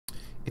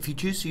If you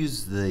choose to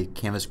use the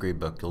Canvas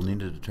gradebook, you'll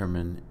need to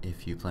determine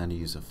if you plan to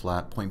use a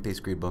flat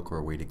point-based gradebook or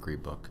a weighted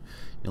gradebook.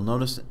 You'll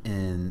notice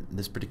in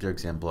this particular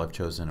example I've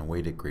chosen a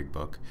weighted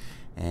gradebook,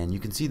 and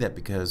you can see that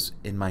because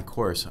in my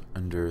course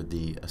under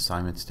the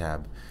Assignments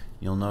tab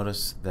you'll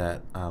notice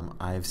that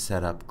I've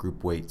set up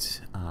group weights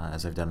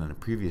as I've done in a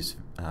previous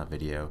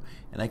video,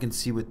 and I can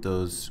see what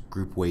those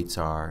group weights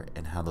are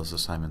and how those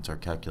assignments are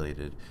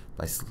calculated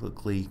by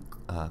simply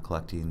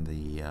collecting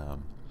the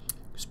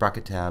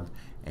Sprocket tab,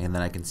 and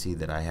then I can see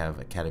that I have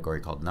a category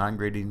called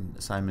non-grading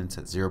assignments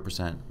at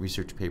 0%,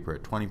 research paper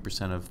at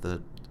 20% of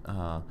the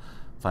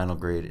final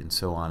grade, and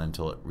so on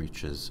until it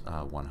reaches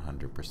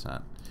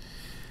 100%.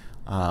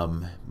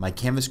 My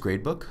Canvas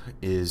gradebook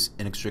is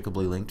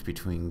inextricably linked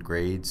between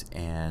grades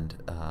and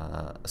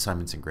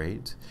assignments and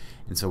grades,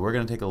 and so we're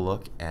going to take a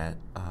look at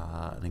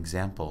an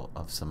example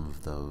of some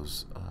of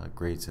those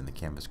grades in the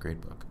Canvas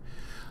gradebook.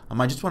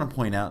 I just want to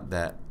point out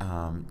that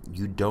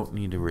you don't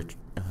need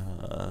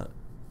to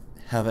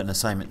have an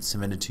assignment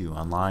submitted to you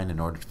online in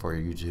order for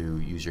you to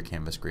use your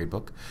Canvas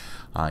gradebook.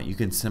 You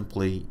can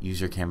simply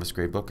use your Canvas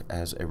gradebook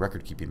as a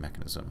record-keeping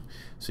mechanism.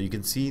 So you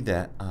can see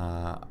that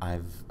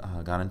I've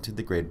gone into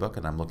the gradebook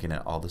and I'm looking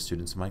at all the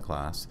students in my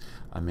class.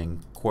 I'm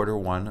in quarter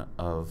one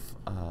of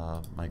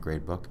my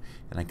gradebook,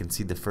 and I can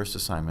see the first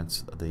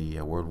assignments, the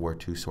World War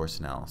II source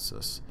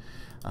analysis.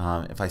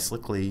 If I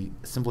simply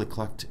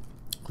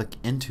click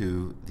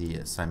into the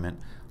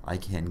assignment, I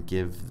can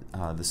give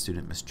the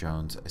student, Miss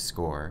Jones, a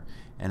score,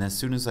 and as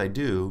soon as I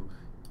do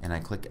and I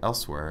click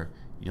elsewhere,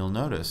 you'll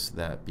notice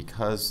that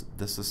because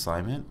this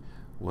assignment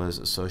was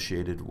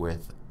associated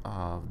with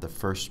the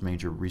first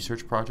major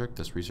research project,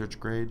 this research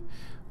grade,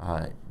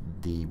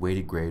 the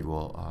weighted grade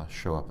will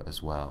show up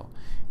as well.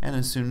 And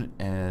as soon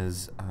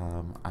as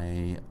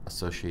I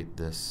associate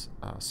this,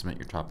 submit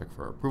your topic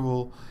for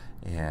approval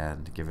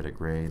and give it a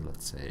grade,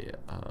 let's say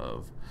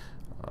of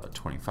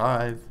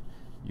 25,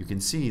 you can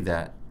see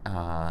that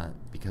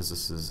because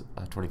this is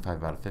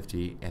 25 out of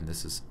 50 and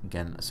this is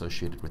again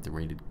associated with the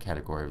rated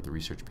category of the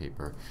research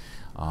paper,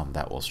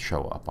 that will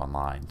show up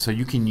online. So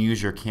you can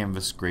use your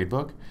Canvas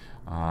gradebook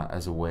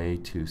as a way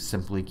to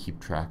simply keep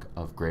track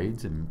of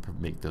grades and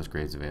make those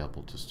grades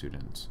available to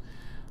students.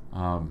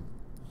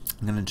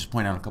 I'm going to just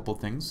point out a couple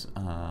of things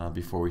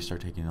before we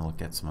start taking a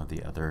look at some of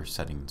the other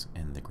settings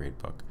in the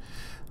gradebook.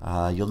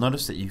 You'll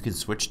notice that you can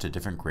switch to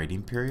different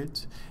grading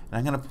periods, and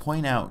I'm going to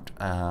point out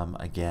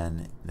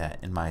again that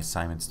in my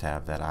assignments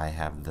tab that I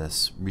have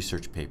this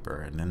research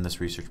paper, and in this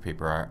research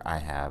paper I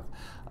have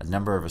a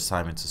number of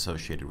assignments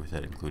associated with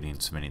it, including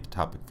submitting the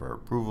topic for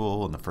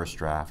approval and the first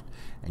draft,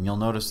 and you'll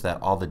notice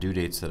that all the due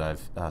dates that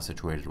I've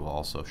situated will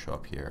also show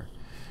up here.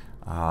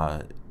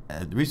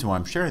 The reason why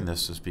I'm sharing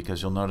this is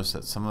because you'll notice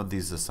that some of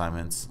these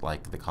assignments,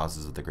 like the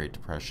causes of the Great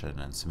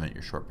Depression and submit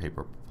your short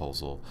paper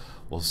proposal,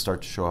 will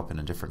start to show up in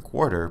a different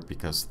quarter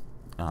because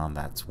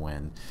that's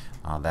when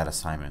that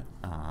assignment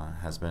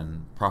has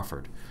been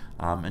proffered.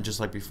 And just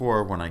like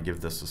before, when I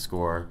give this a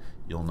score,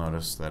 you'll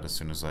notice that as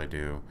soon as I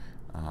do,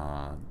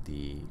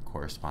 the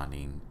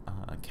corresponding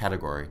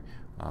category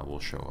will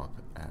show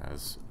up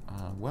as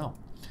well.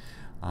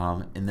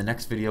 In the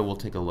next video, we'll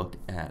take a look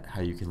at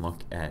how you can look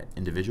at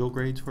individual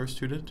grades for a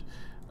student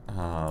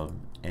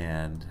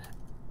and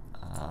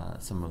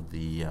some of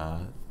the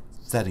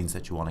settings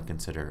that you want to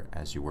consider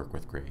as you work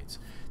with grades.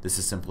 This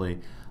is simply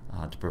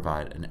to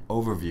provide an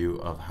overview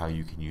of how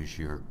you can use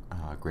your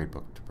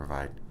gradebook to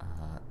provide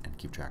and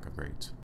keep track of grades.